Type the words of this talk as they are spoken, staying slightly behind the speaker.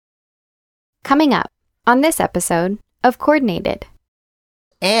Coming up on this episode of Coordinated.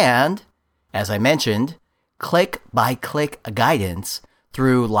 And, as I mentioned, click-by-click guidance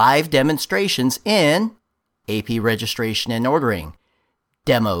through live demonstrations in AP Registration and Ordering.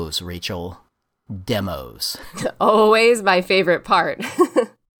 Demos, Rachel. Demos. Always my favorite part.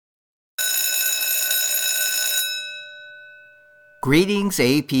 Greetings,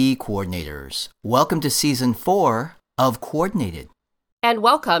 AP Coordinators. Welcome to Season 4 of Coordinated. And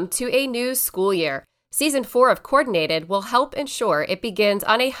welcome to a new school year. Season 4 of Coordinated will help ensure it begins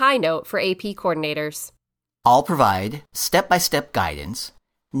on a high note for AP coordinators. I'll provide step-by-step guidance,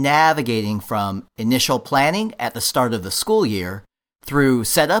 navigating from initial planning at the start of the school year through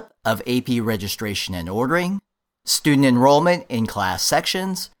setup of AP Registration and Ordering, student enrollment in class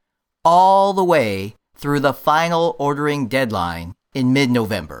sections, all the way through the final ordering deadline in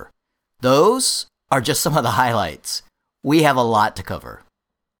mid-November. Those are just some of the highlights. We have a lot to cover.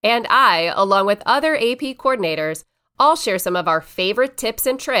 And I, along with other AP coordinators, all share some of our favorite tips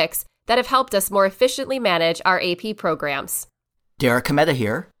and tricks that have helped us more efficiently manage our AP programs. Derek Cometa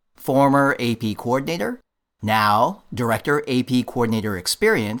here, former AP coordinator, now Director AP Coordinator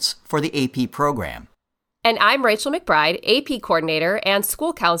Experience for the AP program. And I'm Rachel McBride, AP coordinator and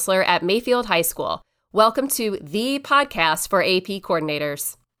school counselor at Mayfield High School. Welcome to the podcast for AP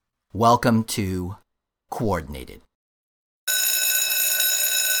coordinators. Welcome to Coordinated.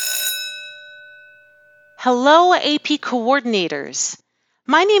 Hello, AP coordinators.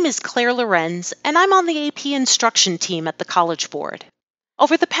 My name is Claire Lorenz, and I'm on the AP instruction team at the College Board.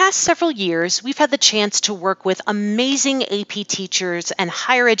 Over the past several years, we've had the chance to work with amazing AP teachers and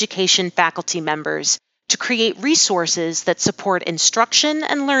higher education faculty members to create resources that support instruction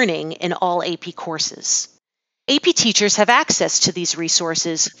and learning in all AP courses. AP teachers have access to these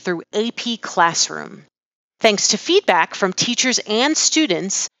resources through AP Classroom. Thanks to feedback from teachers and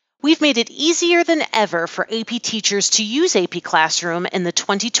students, we've made it easier than ever for AP teachers to use AP Classroom in the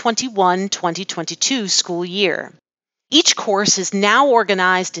 2021-2022 school year. Each course is now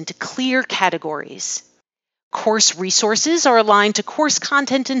organized into clear categories. Course resources are aligned to course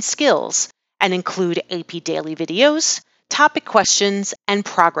content and skills and include AP daily videos, topic questions, and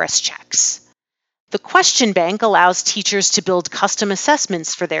progress checks. The question bank allows teachers to build custom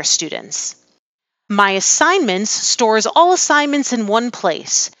assessments for their students. My Assignments stores all assignments in one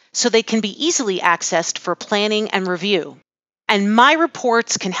place, so they can be easily accessed for planning and review. And My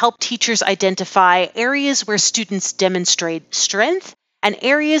Reports can help teachers identify areas where students demonstrate strength and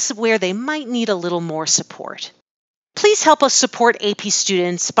areas where they might need a little more support. Please help us support AP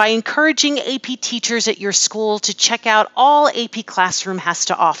students by encouraging AP teachers at your school to check out all AP Classroom has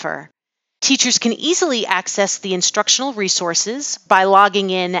to offer. Teachers can easily access the instructional resources by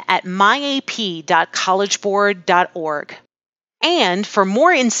logging in at myap.collegeboard.org. And for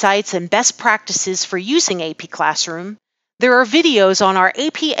more insights and best practices for using AP Classroom, there are videos on our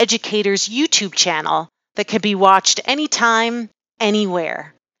AP Educators YouTube channel that can be watched anytime,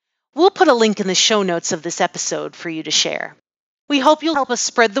 anywhere. We'll put a link in the show notes of this episode for you to share. We hope you'll help us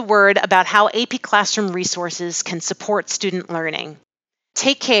spread the word about how AP Classroom resources can support student learning.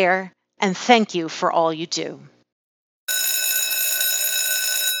 Take care, and thank you for all you do.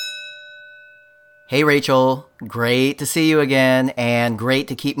 Hey, Rachel. Great to see you again, and great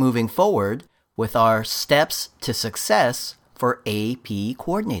to keep moving forward with our steps to success for AP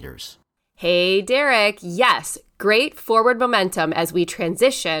coordinators. Hey, Derek. Yes, great forward momentum as we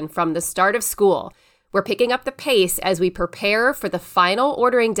transition from the start of school. We're picking up the pace as we prepare for the final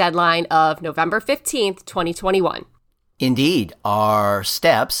ordering deadline of November 15th, 2021. Indeed, our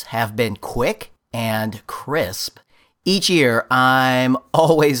steps have been quick and crisp. Each year, I'm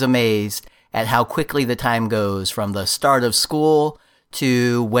always amazed at how quickly the time goes from the start of school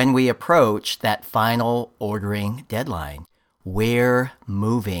to when we approach that final ordering deadline. We're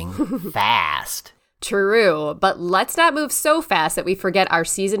moving fast. True, but let's not move so fast that we forget our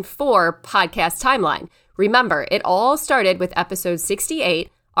Season 4 podcast timeline. Remember, it all started with episode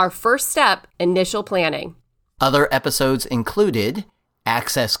 68, our first step, initial planning. Other episodes included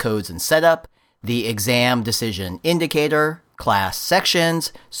access codes and setup, the exam decision indicator, class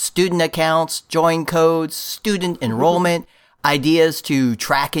sections, student accounts, join codes, student enrollment, ideas to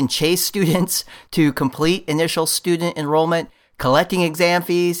track and chase students to complete initial student enrollment, collecting exam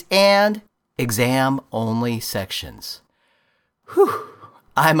fees, and exam-only sections. Whew.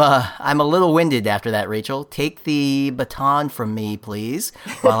 I'm a little winded after that, Rachel. Take the baton from me, please,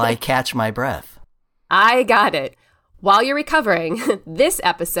 while I catch my breath. I got it. While you're recovering, this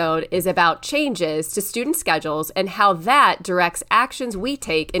episode is about changes to student schedules and how that directs actions we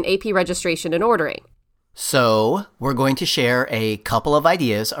take in AP registration and ordering. So we're going to share a couple of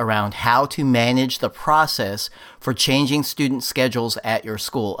ideas around how to manage the process for changing student schedules at your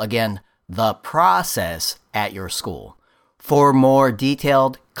school. Again, the process at your school. For more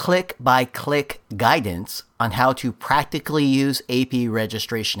detailed click-by-click guidance on how to practically use AP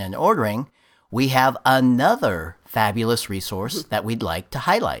registration and ordering, we have another fabulous resource that we'd like to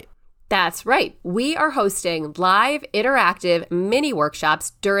highlight. That's right. We are hosting live interactive mini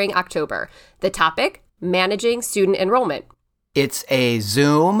workshops during October. The topic, managing student enrollment. It's a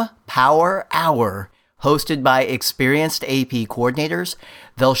Zoom Power Hour hosted by experienced AP coordinators.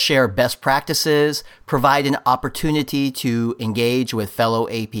 They'll share best practices, provide an opportunity to engage with fellow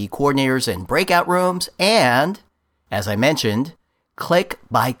AP coordinators in breakout rooms, and, as I mentioned,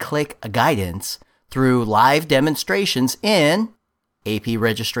 click-by-click guidance through live demonstrations in AP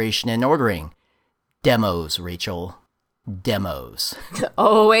registration and ordering. Demos, Rachel. Demos.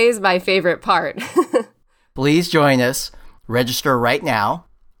 Always my favorite part. Please join us. Register right now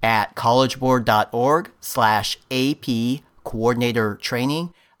at collegeboard.org/AP coordinator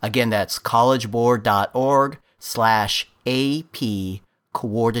training. Again, that's collegeboard.org/AP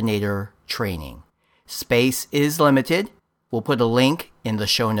coordinator training. Space is limited. We'll put a link in the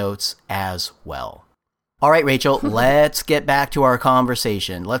show notes as well. All right, Rachel, let's get back to our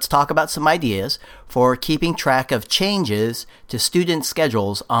conversation. Let's talk about some ideas for keeping track of changes to student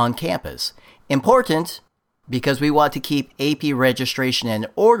schedules on campus. Important because we want to keep AP registration and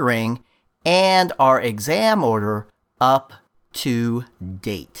ordering and our exam order up to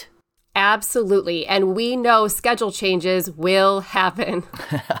date. Absolutely. And we know schedule changes will happen.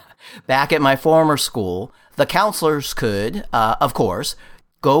 Back at my former school, the counselors could, of course,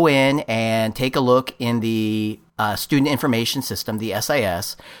 go in and take a look in the student information system, the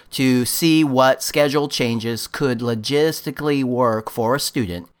SIS, to see what schedule changes could logistically work for a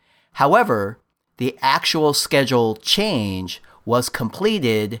student. However, the actual schedule change was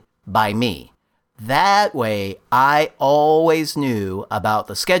completed by me. That way, I always knew about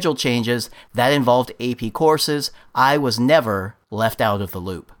the schedule changes that involved AP courses. I was never left out of the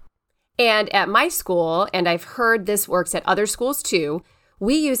loop. And at my school, and I've heard this works at other schools too,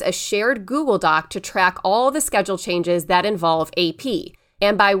 we use a shared Google Doc to track all the schedule changes that involve AP.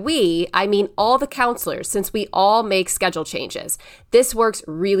 And by we, I mean all the counselors, since we all make schedule changes. This works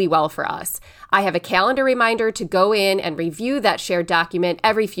really well for us. I have a calendar reminder to go in and review that shared document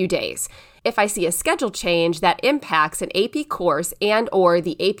every few days. If I see a schedule change that impacts an AP course and or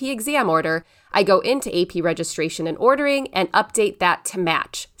the AP exam order, I go into AP registration and ordering and update that to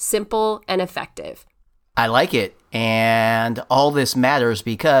match. Simple and effective. I like it. And all this matters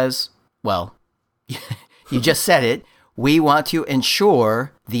because, well, you just said it. We want to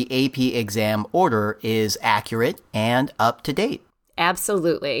ensure the AP exam order is accurate and up to date.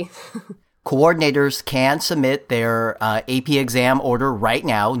 Absolutely. Coordinators can submit their AP exam order right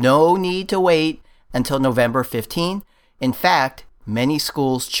now. No need to wait until November 15. In fact, many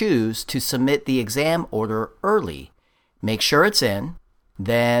schools choose to submit the exam order early. Make sure it's in,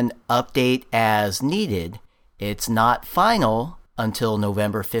 then update as needed. It's not final until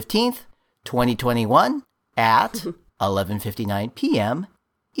November 15th, 2021 at 11:59 p.m.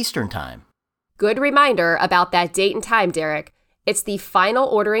 Eastern Time. Good reminder about that date and time, Derek. It's the final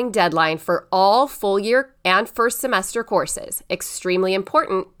ordering deadline for all full year and first semester courses. Extremely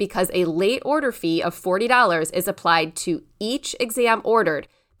important because a late order fee of $40 is applied to each exam ordered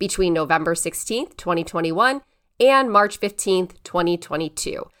between November 16th, 2021 and March 15th,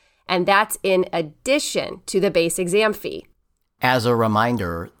 2022. And that's in addition to the base exam fee. As a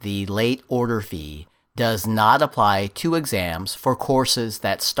reminder, the late order fee does not apply to exams for courses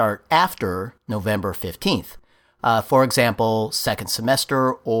that start after November 15th. For example, second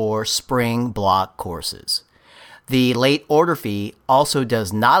semester or spring block courses. The late order fee also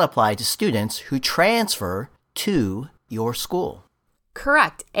does not apply to students who transfer to your school.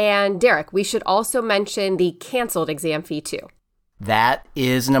 Correct. And Derek, we should also mention the canceled exam fee too. That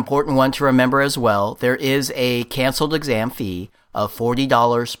is an important one to remember as well. There is a canceled exam fee of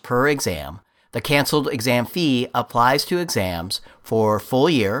 $40 per exam. The canceled exam fee applies to exams for full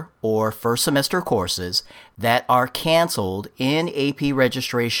year or first semester courses that are canceled in AP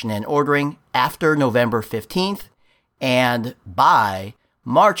registration and ordering after November 15th and by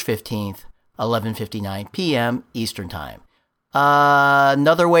March 15th, 11:59 p.m. Eastern Time.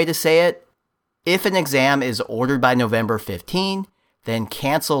 Another way to say it, if an exam is ordered by November 15, then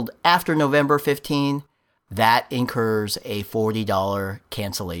canceled after November 15, that incurs a $40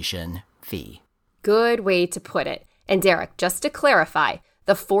 cancellation fee. Good way to put it. And Derek, just to clarify,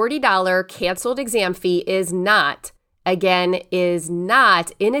 the $40 canceled exam fee is not again, is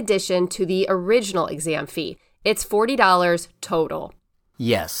not in addition to the original exam fee. It's $40 total.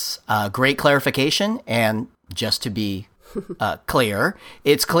 Yes, great clarification. And just to be clear,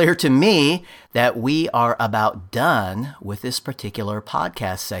 it's clear to me that we are about done with this particular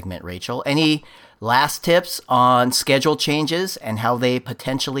podcast segment, Rachel. Any last tips on schedule changes and how they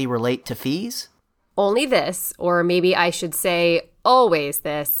potentially relate to fees? Only this, or maybe I should say always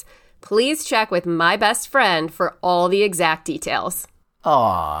this. Please check with my best friend for all the exact details.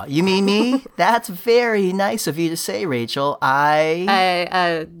 Aw, you mean me? That's very nice of you to say, Rachel.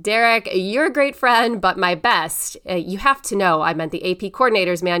 Derek, you're a great friend, but my best. You have to know I meant the AP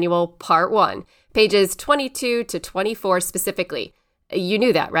Coordinator's Manual, Part 1, pages 22 to 24 specifically. You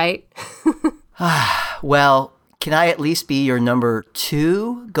knew that, right? Well, can I at least be your number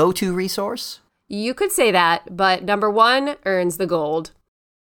 2 go-to resource? You could say that, but number 1 earns the gold.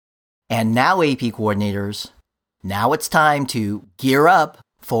 And now, AP coordinators, now it's time to gear up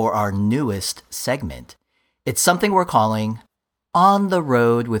for our newest segment. It's something we're calling On the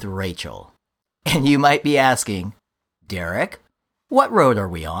Road with Rachel. And you might be asking, Derek, what road are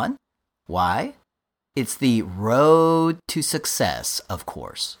we on? Why? It's the road to success, of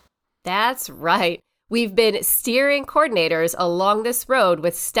course. That's right. We've been steering coordinators along this road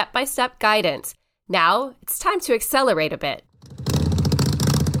with step-by-step guidance. Now it's time to accelerate a bit.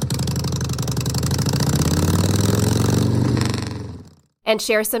 And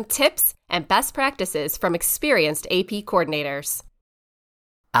share some tips and best practices from experienced AP coordinators.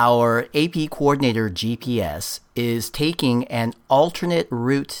 Our AP Coordinator GPS is taking an alternate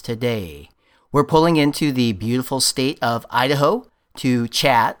route today. We're pulling into the beautiful state of Idaho to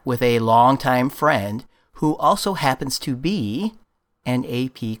chat with a longtime friend who also happens to be an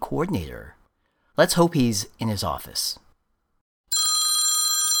AP coordinator. Let's hope he's in his office.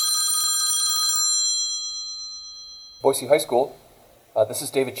 Boise High School. This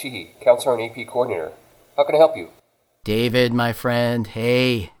is David Cheehey, Counselor and AP Coordinator. How can I help you? David, my friend.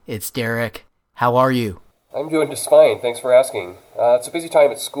 Hey, it's Derek. How are you? I'm doing just fine, thanks for asking. It's a busy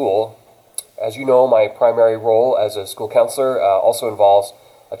time at school. As you know, my primary role as a school counselor also involves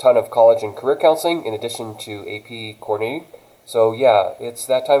a ton of college and career counseling in addition to AP coordinating. So yeah, it's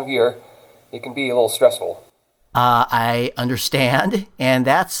that time of year. It can be a little stressful. I understand, and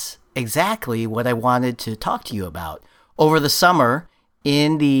that's exactly what I wanted to talk to you about. Over the summer,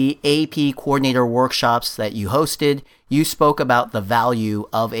 in the AP coordinator workshops that you hosted, you spoke about the value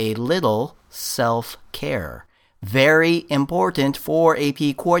of a little self-care. Very important for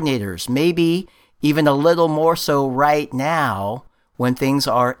AP coordinators, maybe even a little more so right now when things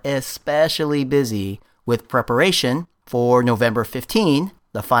are especially busy with preparation for November 15,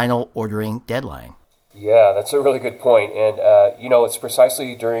 the final ordering deadline. Yeah, that's a really good point. And, it's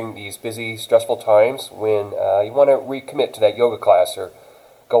precisely during these busy, stressful times when you want to recommit to that yoga class or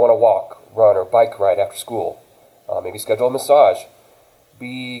go on a walk, run, or bike ride after school. Maybe schedule a massage.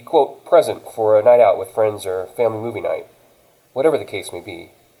 Be, quote, present for a night out with friends or family movie night. Whatever the case may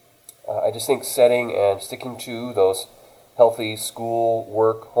be. I just think setting and sticking to those healthy school,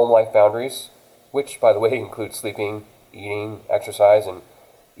 work, home life boundaries, which, by the way, include sleeping, eating, exercise, and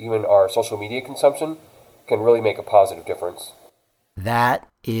even our social media consumption, can really make a positive difference. That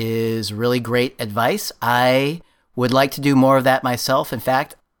is really great advice. I would like to do more of that myself. In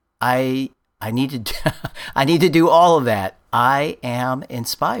fact, I need to I need to do all of that. I am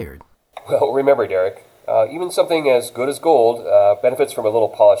inspired. Well, remember, Derek, even something as good as gold benefits from a little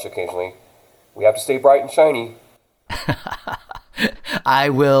polish occasionally. We have to stay bright and shiny. I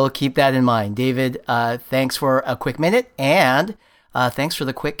will keep that in mind. David, thanks for a quick minute, and thanks for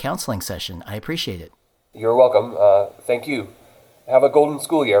the quick counseling session. I appreciate it. You're welcome. Thank you. Have a golden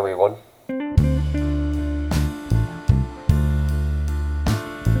school year, everyone.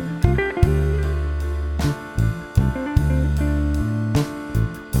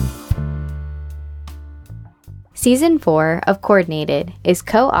 Season 4 of Coordinated is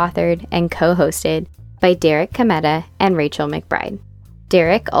co-authored and co-hosted by Derek Cometa and Rachel McBride.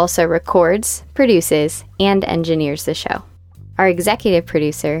 Derek also records, produces, and engineers the show. Our executive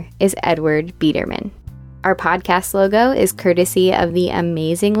producer is Edward Biederman. Our podcast logo is courtesy of the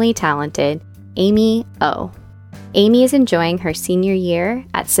amazingly talented Amy O. Amy is enjoying her senior year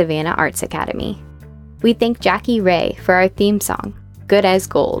at Savannah Arts Academy. We thank Jackie Ray for our theme song, Good as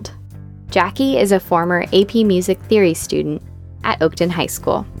Gold. Jackie is a former AP Music Theory student at Oakton High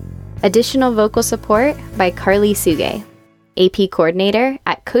School. Additional vocal support by Carly Suge, AP Coordinator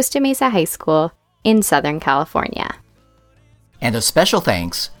at Costa Mesa High School in Southern California. And a special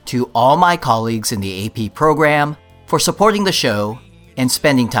thanks to all my colleagues in the AP program for supporting the show and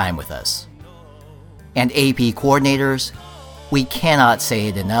spending time with us. And AP coordinators, we cannot say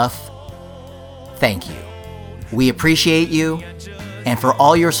it enough. Thank you. We appreciate you, and for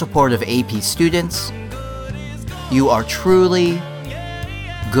all your support of AP students, you are truly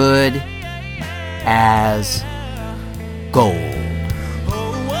good as gold.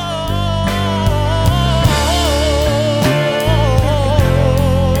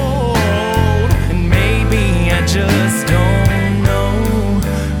 And maybe I just don't know.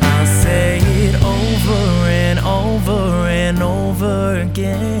 I'll say it over and over and over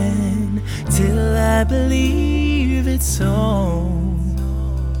again till I believe it's so.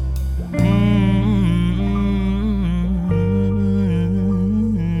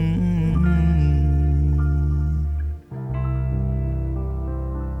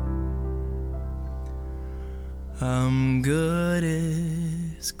 I'm good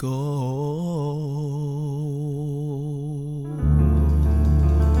as gold.